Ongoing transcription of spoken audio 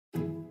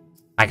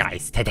Hi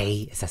guys,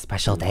 today is a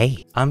special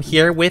day. I'm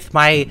here with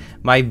my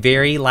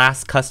very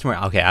last customer.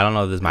 Okay, I don't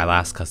know if this is my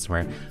last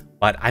customer,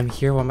 but I'm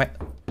here with my...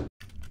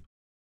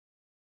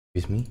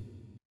 Excuse me?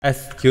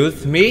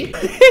 Excuse me?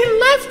 He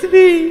left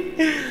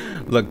me!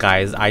 Look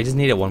guys, I just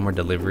needed one more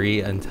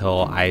delivery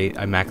until I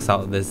max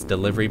out this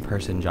delivery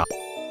person job.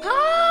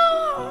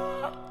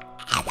 Oh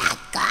my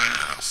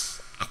gosh!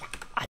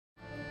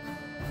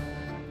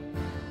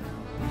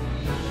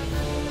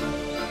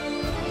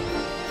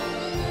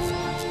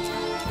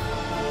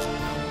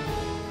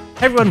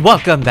 Hey everyone,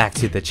 welcome back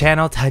to the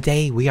channel.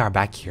 Today we are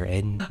back here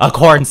in a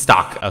corn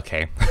stalk.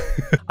 Okay.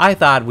 I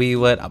thought we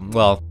would,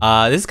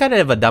 this is kind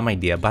of a dumb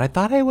idea, but I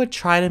thought I would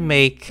try to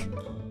make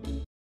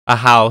a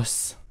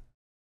house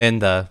in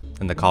the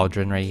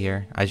cauldron right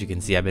here. As you can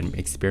see, I've been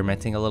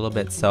experimenting a little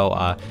bit.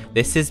 So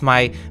this is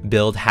my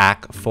build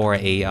hack for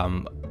a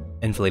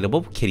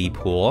inflatable kiddie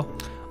pool.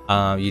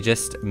 You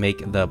just make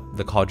the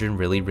cauldron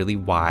really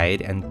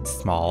wide and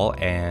small,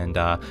 and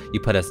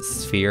you put a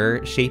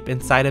sphere shape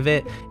inside of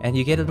it, and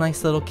you get a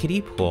nice little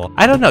kiddie pool.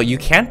 I don't know, you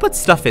can put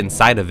stuff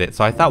inside of it,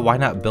 so I thought, why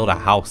not build a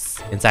house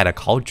inside a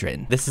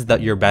cauldron? This is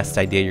your best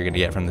idea you're gonna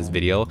get from this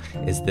video,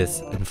 is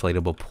this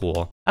inflatable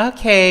pool.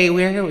 Okay,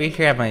 we're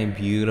here at my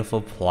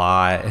beautiful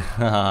plot.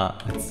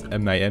 It's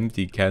my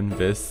empty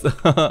canvas.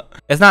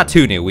 It's not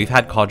too new. We've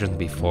had cauldrons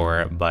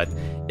before, but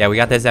yeah, we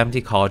got this empty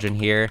cauldron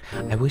here.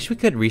 I wish we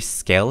could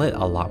rescale it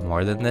a lot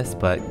more than this,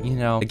 but you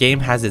know, the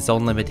game has its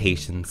own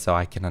limitations, so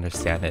I can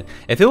understand it.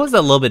 If it was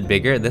a little bit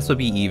bigger, this would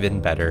be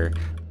even better,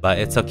 but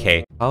it's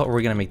okay. How are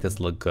we gonna make this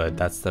look good?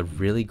 That's the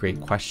really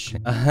great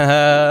question.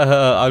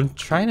 I'm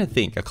trying to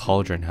think. A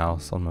cauldron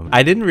house.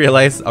 I didn't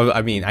realize,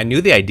 I mean, I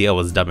knew the idea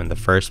was dumb in the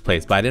first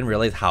place, but I didn't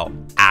realize how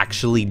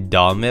actually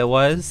dumb it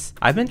was.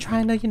 I've been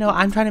trying to,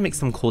 I'm trying to make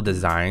some cool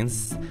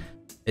designs.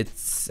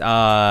 It's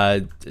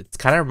kind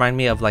of remind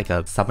me of like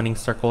a summoning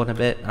circle in a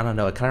bit. I don't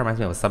know, it kind of reminds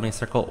me of a summoning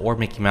circle or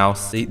Mickey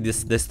Mouse. See,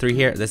 this three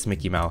here, this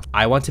Mickey Mouse.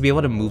 I want to be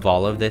able to move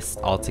all of this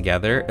all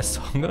together,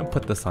 so I'm gonna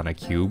put this on a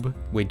cube.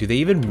 Wait, do they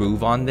even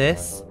move on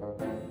this?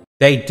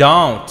 They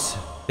don't.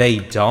 They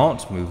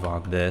don't move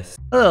on this.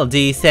 A little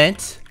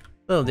decent.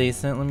 A little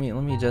decent. Let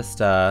me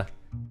just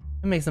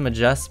make some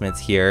adjustments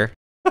here.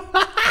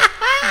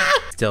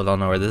 Still don't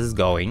know where this is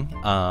going,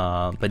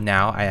 but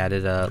now I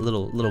added a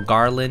little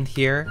garland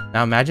here.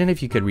 Now imagine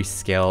if you could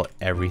rescale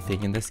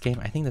everything in this game.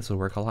 I think this would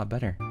work a lot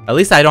better. At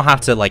least I don't have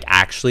to like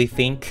actually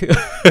think.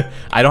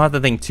 I don't have to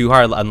think too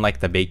hard, unlike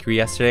the bakery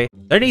yesterday.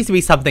 There needs to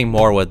be something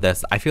more with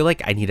this. I feel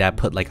like I need to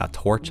put like a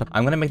torch up.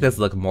 I'm gonna make this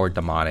look more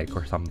demonic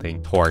or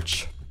something.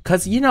 Torch.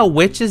 Cause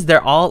witches,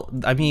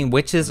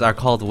 witches are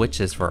called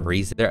witches for a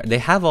reason. They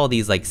have all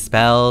these like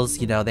spells,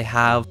 they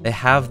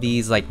have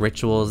these like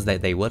rituals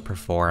that they would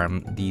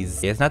perform.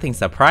 It's nothing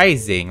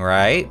surprising,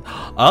 right?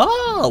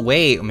 Oh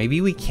wait,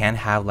 maybe we can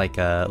have like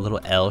a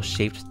little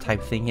L-shaped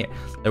type thing here.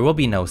 There will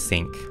be no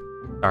sink.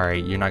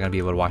 Sorry, you're not gonna be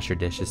able to wash your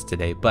dishes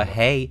today, but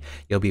hey,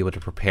 you'll be able to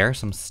prepare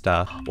some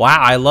stuff.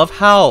 Wow, I love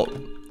how,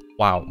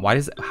 wow,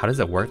 how does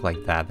it work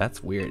like that?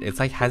 That's weird.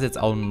 It's like has its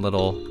own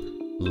little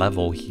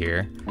level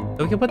here. So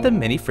we can put the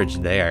mini fridge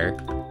there,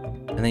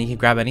 and then you can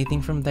grab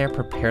anything from there,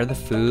 prepare the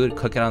food,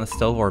 cook it on the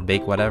stove or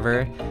bake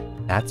whatever.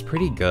 That's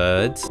pretty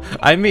good.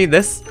 I mean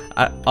this,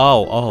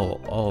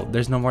 oh,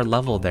 there's no more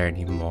level there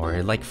anymore.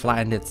 It like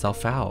flattened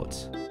itself out.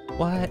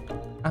 What?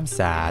 I'm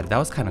sad. That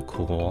was kind of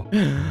cool.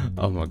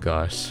 Oh my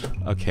gosh.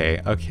 Okay.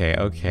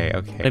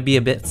 I'm gonna be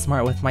a bit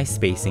smart with my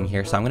spacing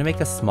here, so I'm gonna make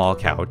a small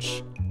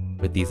couch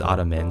with these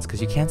ottomans because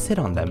you can't sit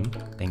on them,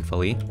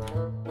 thankfully.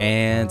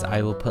 And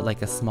I will put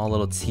like a small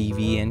little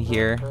TV in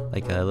here,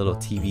 like a little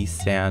TV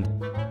stand.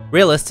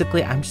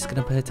 Realistically, I'm just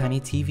gonna put a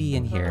tiny TV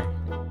in here.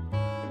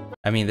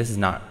 I mean, this is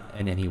not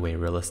in any way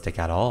realistic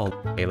at all.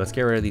 Okay, let's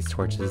get rid of these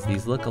torches.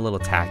 These look a little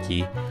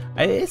tacky.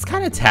 It's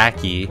kind of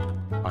tacky,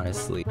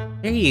 honestly.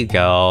 There you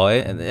go.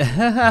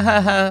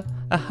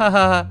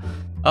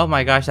 Oh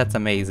my gosh, that's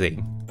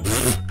amazing.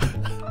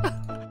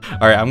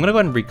 Alright, I'm gonna go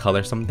ahead and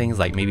recolor some things,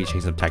 like maybe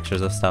change some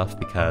textures of stuff,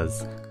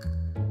 because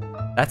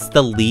that's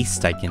the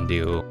least I can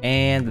do.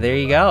 And there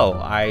you go.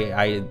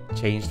 I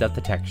changed up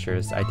the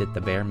textures. I did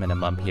the bare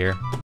minimum here.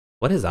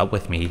 What is up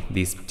with me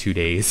these 2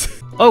 days?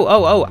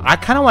 Oh, I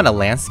kind of want to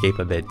landscape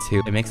a bit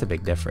too. It makes a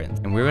big difference.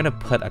 And we're gonna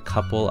put a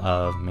couple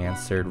of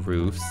mansard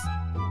roofs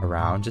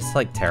around, just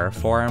like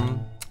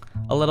terraform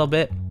a little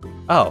bit.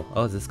 Oh,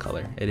 it's this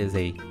color. It is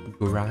a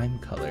grime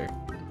color.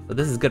 But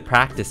this is good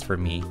practice for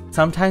me.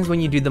 Sometimes when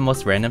you do the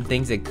most random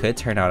things, it could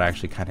turn out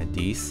actually kind of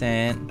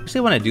decent. I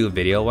actually want to do a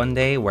video one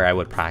day where I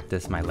would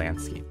practice my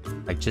landscape.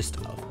 Like just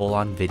a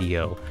full-on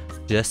video,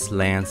 just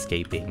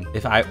landscaping.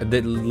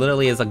 That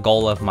literally is a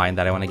goal of mine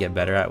that I want to get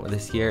better at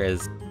this year,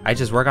 is I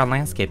just work on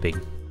landscaping.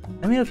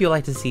 Let me know if you'd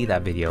like to see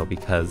that video,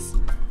 because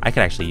I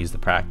could actually use the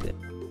practice.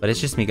 But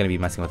it's just me going to be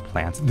messing with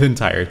plants the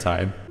entire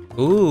time.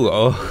 Ooh,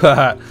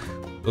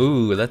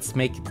 ooh, let's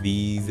make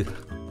these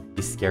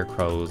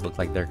scarecrows look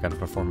like they're gonna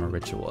perform a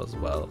ritual as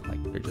well.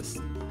 Like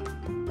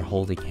they're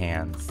holding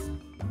hands.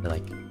 They're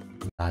like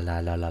la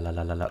la la la la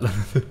la la la.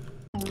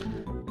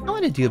 I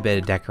want to do a bit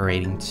of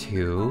decorating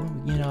too.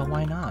 You know,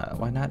 why not?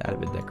 Why not add a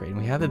bit of decorating?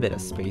 We have a bit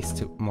of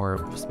space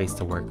more space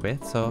to work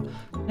with. So,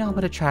 you know,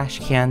 put a trash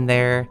can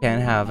there.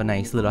 Can't have a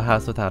nice little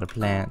house without a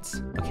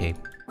plant. Okay,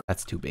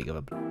 that's too big of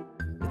a...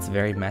 It's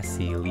very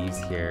messy. Leaves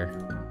here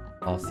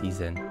all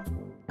season.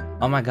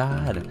 Oh my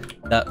god,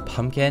 the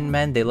pumpkin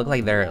men, they look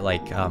like they're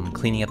like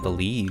cleaning up the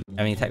leaves.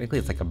 I mean, technically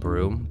it's like a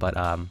broom, but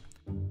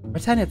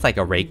pretend it's like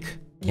a rake,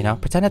 you know?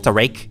 Pretend it's a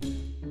rake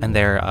and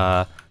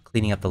they're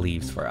cleaning up the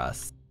leaves for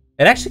us.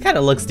 It actually kind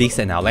of looks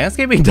decent now.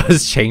 Landscaping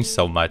does change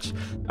so much.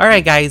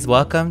 Alright guys,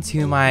 welcome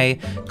to my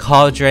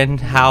cauldron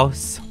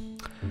house.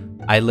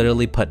 I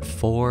literally put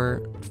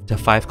 4 to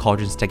 5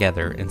 cauldrons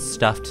together and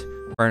stuffed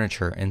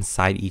furniture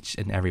inside each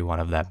and every one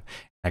of them.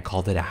 I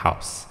called it a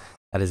house.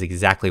 That is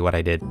exactly what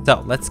I did.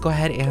 So let's go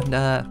ahead and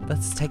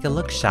let's take a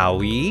look, shall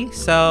we?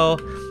 So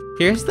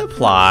here's the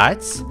plot.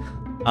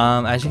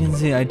 As you can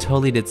see, I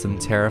totally did some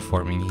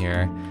terraforming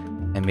here.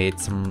 I made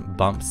some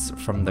bumps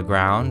from the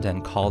ground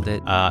and called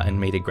it and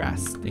made it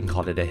grass and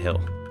called it a hill.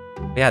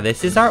 But yeah,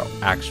 this is our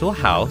actual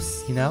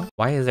house, you know?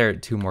 Why is there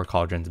 2 more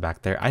cauldrons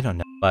back there? I don't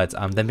know. But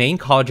the main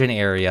cauldron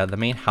area, the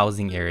main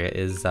housing area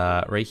is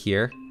right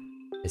here.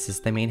 This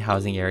is the main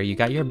housing area. You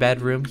got your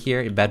bedroom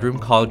here, your bedroom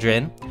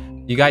cauldron.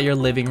 You got your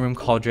living room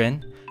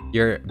cauldron,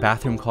 your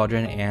bathroom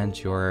cauldron, and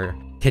your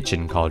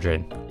kitchen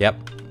cauldron.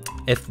 Yep.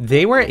 If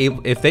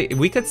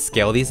we could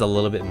scale these a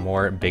little bit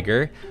more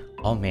bigger,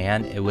 oh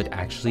man, it would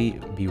actually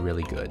be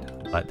really good.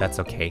 But that's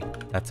okay.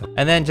 That's okay.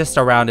 And then just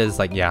around is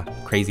like, yeah,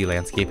 crazy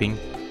landscaping.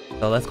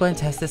 So let's go ahead and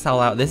test this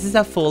all out. This is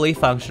a fully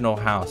functional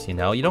house, you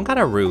know? You don't got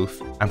a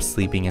roof. I'm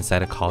sleeping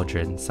inside a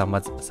cauldron.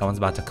 Someone's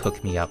about to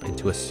cook me up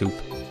into a soup.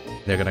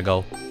 They're gonna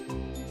go,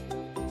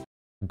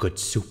 good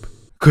soup.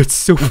 Good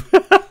soup.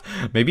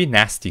 Maybe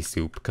nasty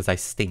soup, because I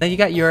stink. Then you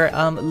got your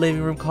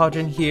living room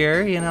cauldron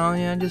here, you know,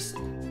 yeah, just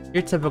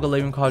your typical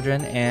living room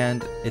cauldron,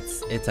 and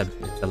it's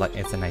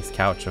a nice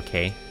couch,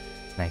 okay?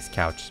 Nice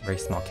couch, very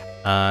small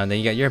couch. Then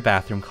you got your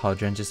bathroom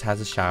cauldron, just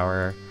has a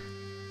shower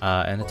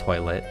and a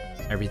toilet.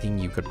 Everything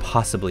you could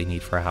possibly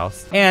need for a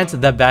house. And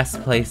the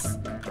best place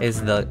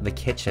is the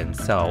kitchen.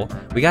 So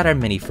we got our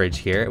mini fridge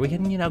here. We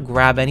can, you know,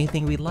 grab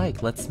anything we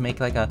like. Let's make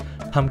like a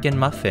pumpkin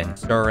muffin.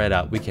 Stir it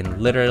up. We can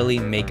literally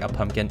make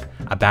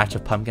a batch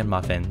of pumpkin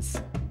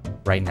muffins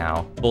right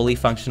now. Fully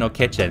functional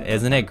kitchen.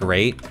 Isn't it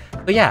great?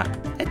 But yeah,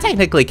 it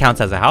technically counts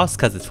as a house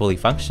because it's fully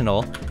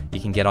functional. You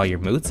can get all your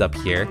moods up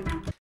here.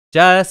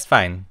 Just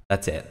fine.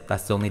 That's it.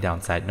 That's the only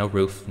downside. No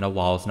roof, no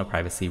walls, no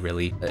privacy,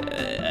 really.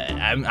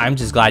 I'm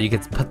just glad you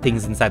could put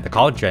things inside the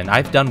cauldron.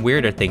 I've done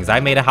weirder things.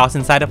 I made a house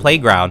inside a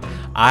playground.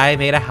 I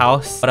made a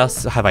house. What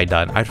else have I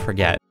done? I'd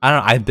forget. I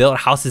don't know. I've built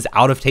houses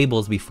out of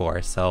tables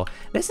before. So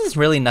this is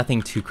really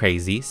nothing too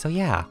crazy. So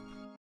yeah.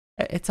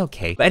 It's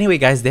okay. But anyway,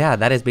 guys, yeah,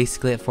 that is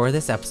basically it for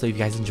this episode. If you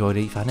guys enjoyed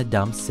it, you found it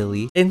dumb,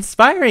 silly,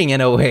 inspiring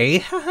in a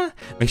way,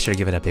 make sure to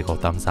give it a big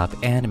old thumbs up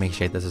and make sure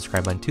to hit the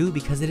subscribe button too,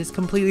 because it is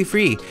completely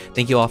free.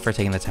 Thank you all for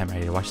taking the time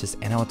ready to watch this,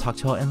 and I will talk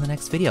to you all in the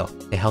next video.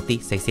 Stay healthy,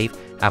 stay safe,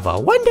 have a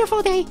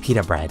wonderful day.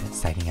 Peetah Bread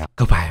signing out.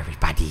 Goodbye,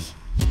 everybody.